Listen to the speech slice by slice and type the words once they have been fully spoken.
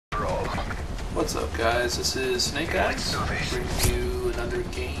What's up, guys? This is Snake Eyes, bringing you another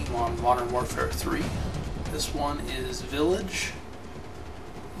game on Modern Warfare 3. This one is Village,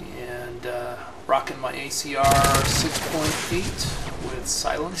 and rocking my ACR 6.8 with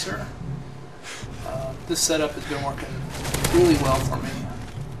silencer. This setup has been working really well for me,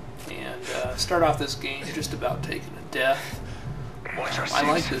 and start off this game just about taking a death. I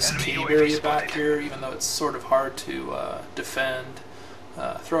like this cave area back here, even though it's sort of hard to defend.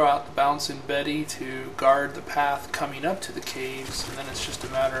 Throw out the bouncing Betty to guard the path coming up to the caves, and then it's just a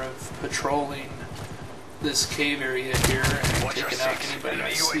matter of patrolling this cave area here and taking out anybody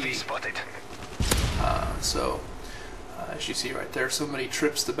I see. As you see right there, somebody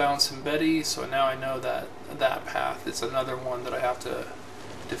trips the bouncing Betty, so now I know that that path is another one that I have to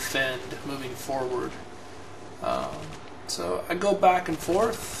defend moving forward. So I go back and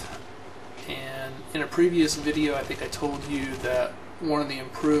forth, and in a previous video I think I told you that one of the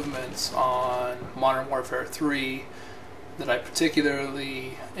improvements on Modern Warfare 3 that I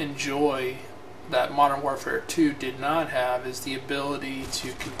particularly enjoy that Modern Warfare 2 did not have is the ability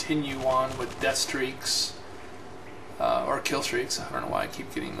to continue on with death streaks or kill streaks. I don't know why I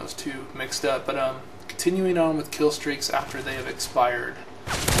keep getting those two mixed up, but continuing on with kill streaks after they have expired.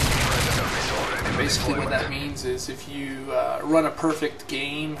 And basically what that means is if you run a perfect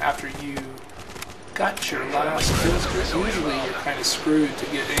game after you got your last kill streak, usually you're kind of screwed to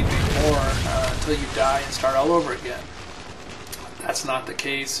get anything more until you die and start all over again. That's not the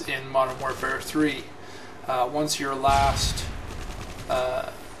case in Modern Warfare 3. Once your last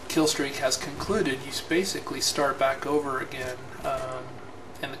kill streak has concluded, you basically start back over again,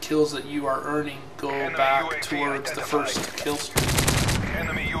 and the kills that you are earning go back towards the first kill streak.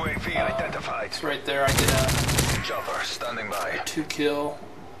 Enemy UAV identified. So right there I get a Chopper standing by. 2 kill.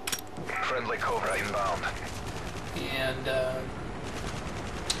 Friendly Cobra inbound. And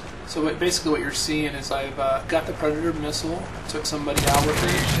so basically what you're seeing is I've got the Predator missile, took somebody out with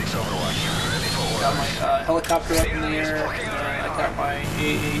it, got my helicopter up in the air, and I got my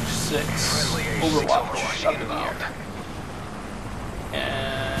AH-6 Overwatch up in the air.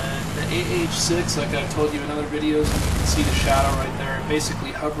 And the AH-6, like I told you in other videos, you can see the shadow right there. It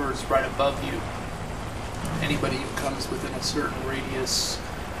basically hovers right above you. Anybody who comes within a certain radius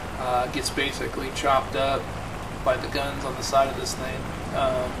gets basically chopped up by the guns on the side of this thing.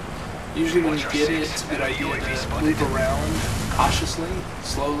 Usually when you get it, it's a good idea to move around cautiously,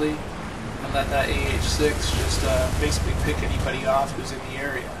 slowly, and let that AH-6 just basically pick anybody off who's in the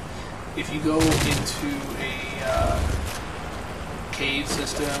area. If you go into a cave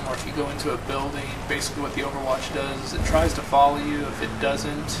system, or if you go into a building, basically what the Overwatch does is it tries to follow you. If it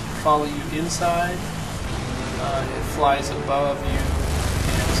doesn't follow you inside, it flies above you.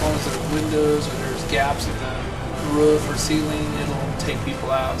 As long as there's windows or there's gaps in the roof or ceiling, it'll take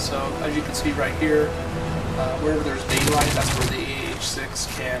people out. So as you can see right here, wherever there's daylight, that's where the AH-6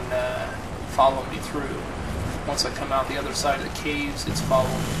 can follow me through. Once I come out the other side of the caves, it's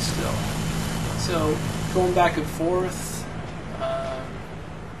following me still. So going back and forth,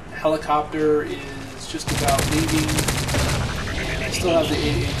 helicopter is just about leaving, and I still have the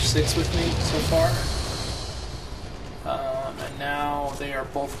AH-6 with me so far. And now they are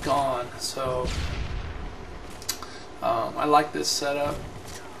both gone, so I like this setup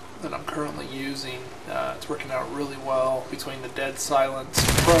that I'm currently using. It's working out really well between the Dead Silence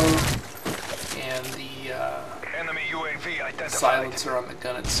Pro and the enemy UAV identified. silencer on the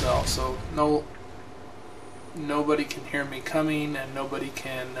gun itself, so nobody can hear me coming, and nobody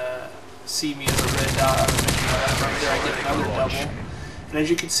can see me as a red dot. Right there I get another double. And as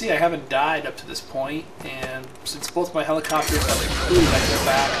you can see, I haven't died up to this point, and since both my helicopters have concluded, I go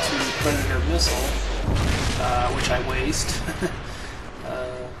back to Predator missile, which I waste.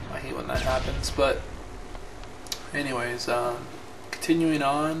 I hate when that happens, but anyways, continuing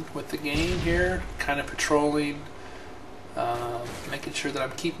on with the game here, kind of patrolling, making sure that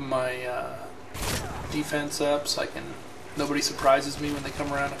I'm keeping my defense up so nobody surprises me when they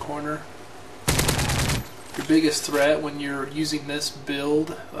come around a corner. Your biggest threat when you're using this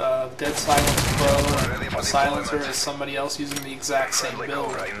build, Dead Silence Pro and a silencer, is somebody else using the exact same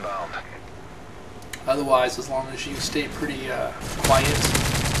build. Otherwise, as long as you stay pretty quiet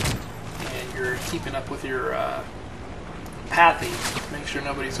and you're keeping up with your pathing, make sure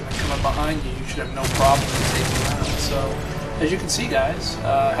nobody's going to come up behind you, you should have no problem taking them out. So, as you can see, guys,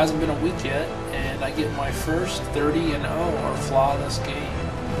 it hasn't been a week yet, and I get my first 30-0 or flawless game.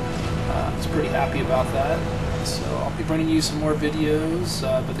 I was pretty happy about that. So I'll be bringing you some more videos,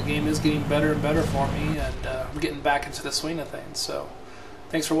 but the game is getting better and better for me, and I'm getting back into the swing of things. So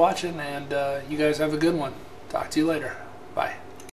thanks for watching, and you guys have a good one. Talk to you later. Bye.